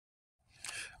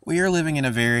We are living in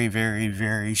a very, very,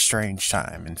 very strange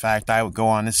time. In fact, I would go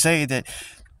on to say that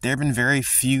there have been very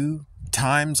few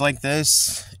times like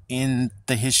this in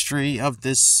the history of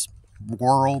this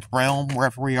world, realm,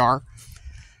 wherever we are.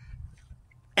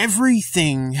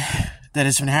 Everything that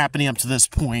has been happening up to this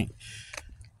point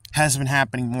has been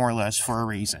happening more or less for a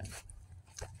reason.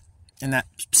 And that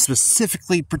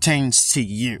specifically pertains to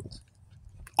you.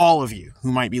 All of you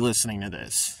who might be listening to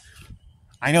this.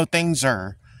 I know things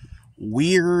are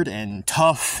weird and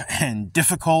tough and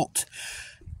difficult,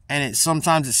 and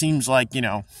sometimes it seems like,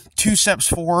 2 steps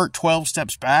forward, 12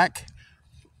 steps back,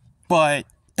 but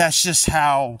that's just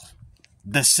how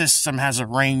the system has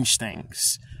arranged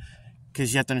things,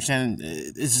 because you have to understand,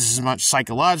 this is as much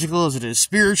psychological as it is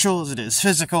spiritual, as it is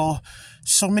physical,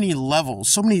 so many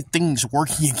levels, so many things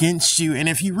working against you, and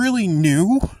if you really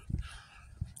knew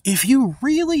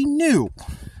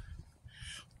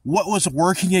what was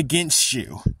working against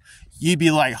you, you'd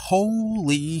be like,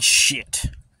 holy shit.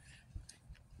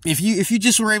 If you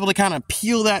just were able to kind of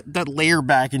peel that layer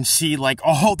back and see like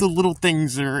all the little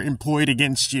things that are employed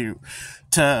against you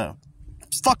to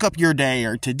fuck up your day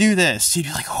or to do this, you'd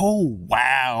be like, oh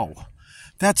wow,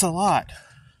 that's a lot.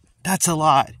 That's a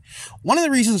lot. One of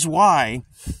the reasons why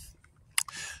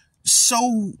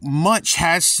so much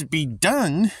has to be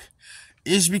done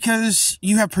is because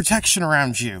you have protection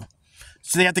around you.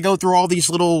 So they have to go through all these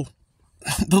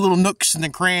the little nooks and the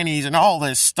crannies and all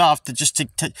this stuff just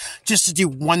to do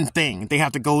one thing. They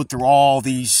have to go through all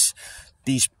these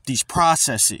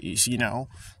processes,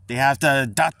 They have to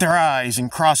dot their I's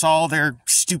and cross all their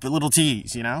stupid little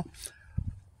T's,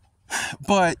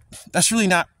 But that's really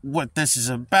not what this is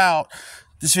about.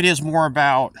 This video is more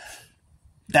about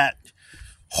that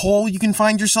hole you can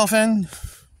find yourself in,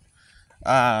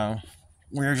 where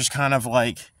you're just kind of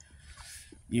like,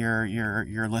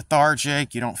 you're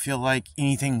lethargic, you don't feel like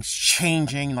anything's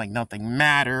changing, like nothing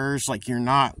matters, like you're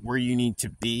not where you need to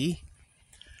be.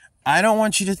 I don't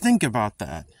want you to think about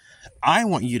that. I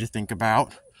want you to think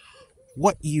about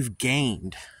what you've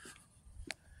gained.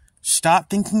 Stop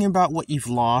thinking about what you've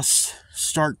lost.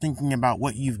 Start thinking about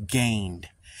what you've gained.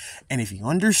 And if you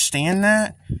understand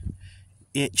that,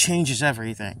 it changes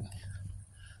everything.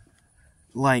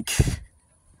 Like,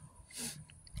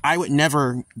 I would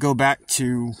never go back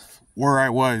to where I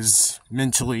was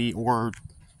mentally or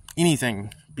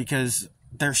anything, because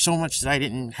there's so much that I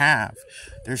didn't have.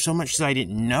 There's so much that I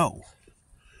didn't know.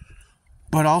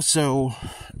 But also,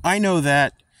 I know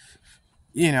that,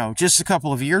 just a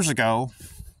couple of years ago,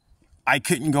 I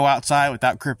couldn't go outside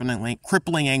without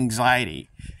crippling anxiety.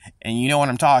 And you know what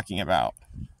I'm talking about.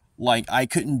 Like, I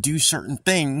couldn't do certain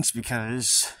things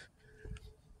because,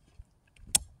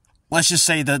 let's just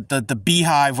say the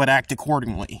beehive would act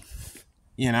accordingly,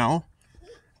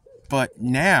 But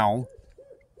now,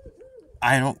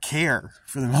 I don't care.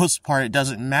 For the most part, it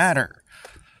doesn't matter.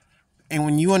 And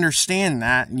when you understand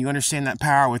that, and you understand that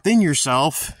power within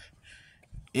yourself,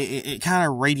 it kind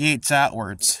of radiates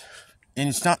outwards. And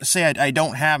it's not to say I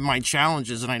don't have my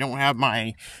challenges and I don't have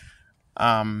my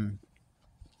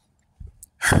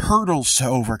hurdles to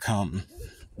overcome,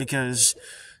 because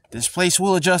this place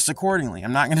will adjust accordingly.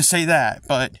 I'm not going to say that,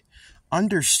 but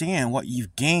understand what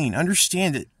you've gained.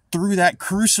 Understand it through that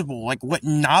crucible, like what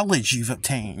knowledge you've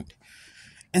obtained.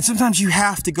 And sometimes you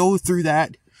have to go through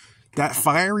that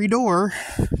fiery door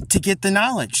to get the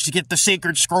knowledge, to get the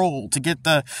sacred scroll, to get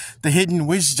the hidden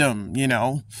wisdom,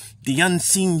 the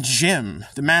unseen gem,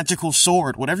 the magical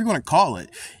sword, whatever you want to call it.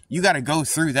 You got to go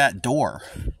through that door.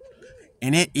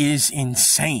 And it is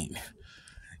insane,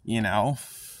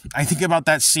 I think about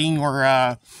that scene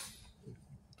where,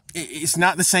 it's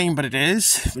not the same, but it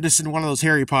is. But it's in one of those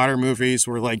Harry Potter movies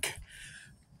where, like,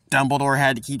 Dumbledore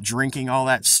had to keep drinking all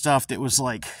that stuff that was,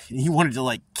 like, he wanted to,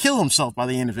 like, kill himself by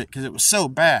the end of it because it was so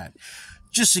bad.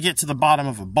 Just to get to the bottom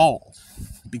of a bowl.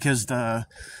 Because the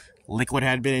liquid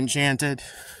had been enchanted.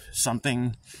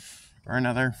 Something or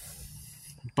another.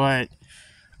 But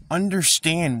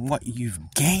understand what you've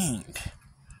gained.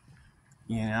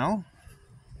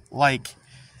 Like,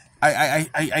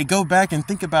 I go back and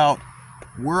think about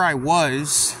where I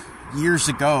was years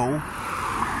ago and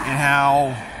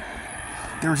how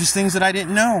there were just things that I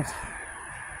didn't know.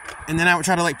 And then I would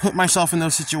try to, like, put myself in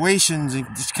those situations and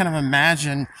just kind of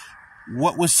imagine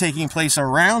what was taking place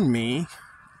around me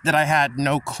that I had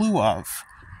no clue of.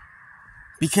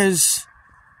 Because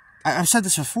I've said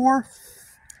this before,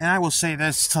 and I will say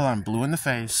this till I'm blue in the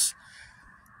face,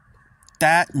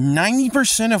 that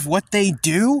 90% of what they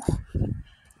do,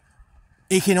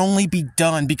 it can only be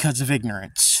done because of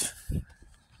ignorance.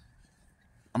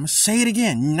 I'm going to say it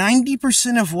again.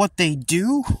 90% of what they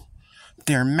do,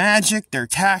 their magic, their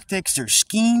tactics, their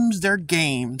schemes, their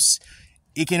games,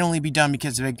 it can only be done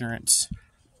because of ignorance.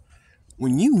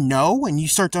 When you know and you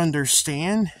start to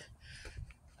understand,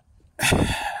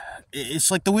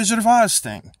 it's like the Wizard of Oz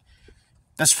thing.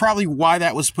 That's probably why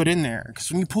that was put in there.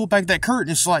 Because when you pull back that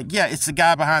curtain, it's like, yeah, it's the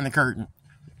guy behind the curtain.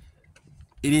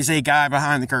 It is a guy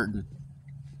behind the curtain.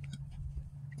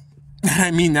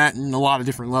 I mean that in a lot of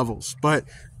different levels. But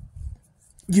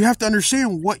you have to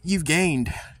understand what you've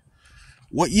gained,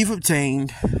 what you've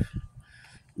obtained,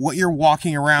 what you're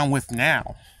walking around with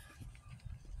now.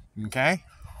 Okay?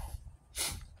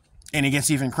 And it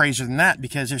gets even crazier than that,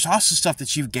 because there's also stuff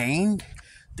that you've gained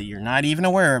that you're not even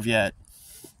aware of yet.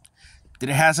 That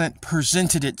it hasn't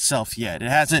presented itself yet. It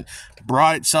hasn't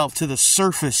brought itself to the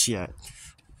surface yet.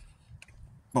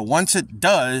 But once it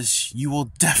does, you will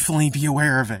definitely be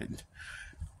aware of it.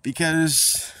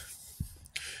 Because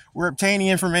we're obtaining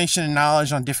information and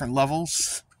knowledge on different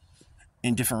levels,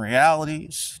 in different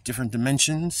realities, different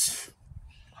dimensions.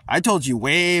 I told you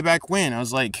way back when, I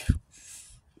was like,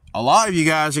 a lot of you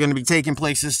guys are going to be taking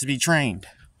places to be trained.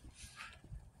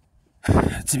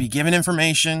 To be given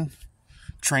information,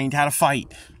 trained how to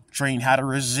fight, trained how to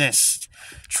resist,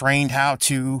 trained how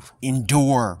to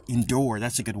endure. Endure,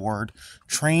 that's a good word.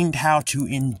 Trained how to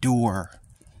endure.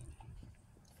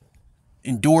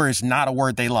 Endure is not a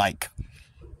word they like.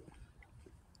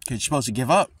 Because you're supposed to give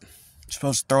up. You're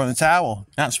supposed to throw in the towel.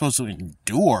 You're not supposed to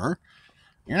endure.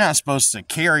 You're not supposed to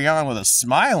carry on with a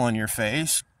smile on your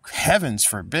face. Heavens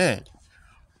forbid.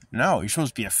 No, you're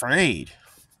supposed to be afraid.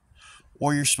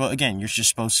 Or you're supposed, again, you're just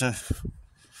supposed to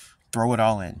throw it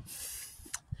all in.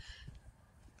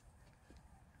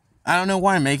 I don't know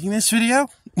why I'm making this video.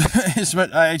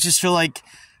 I just feel like,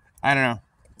 I don't know.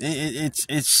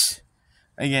 It's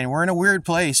again, we're in a weird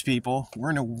place, people.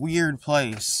 We're in a weird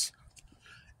place.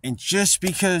 And just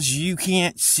because you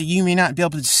can't see, you may not be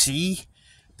able to see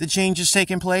the changes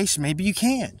taking place. Maybe you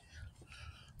can.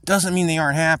 Doesn't mean they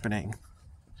aren't happening.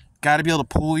 Got to be able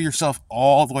to pull yourself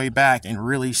all the way back and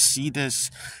really see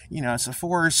this. You know, it's a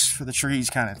forest for the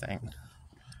trees kind of thing.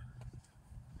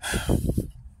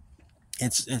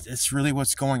 It's really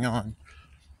what's going on.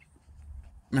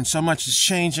 I mean, so much is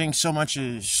changing. So much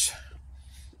is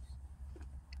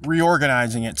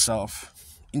reorganizing itself,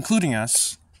 including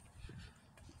us.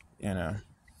 You know,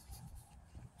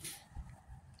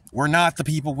 we're not the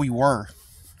people we were,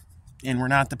 and we're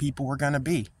not the people we're going to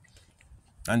be.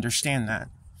 Understand that.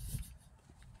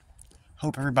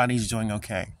 Hope everybody's doing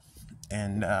okay.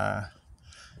 And I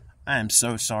am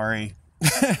so sorry.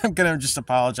 I'm going to just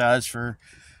apologize for...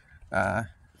 I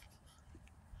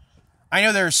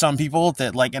know there are some people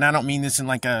that, like, and I don't mean this in,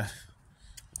 like, an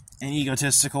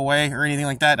egotistical way or anything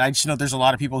like that. I just know there's a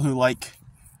lot of people who, like...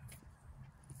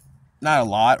 Not a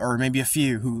lot, or maybe a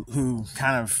few, who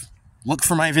kind of look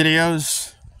for my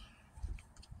videos.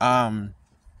 And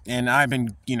I've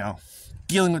been, you know,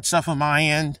 dealing with stuff on my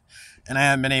end, and I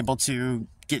haven't been able to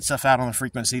get stuff out on the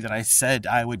frequency that I said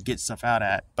I would get stuff out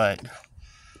at. But,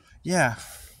 yeah,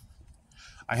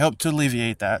 I hope to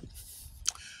alleviate that.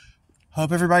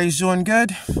 Hope everybody's doing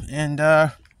good, and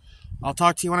I'll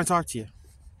talk to you when I talk to you.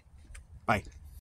 Bye.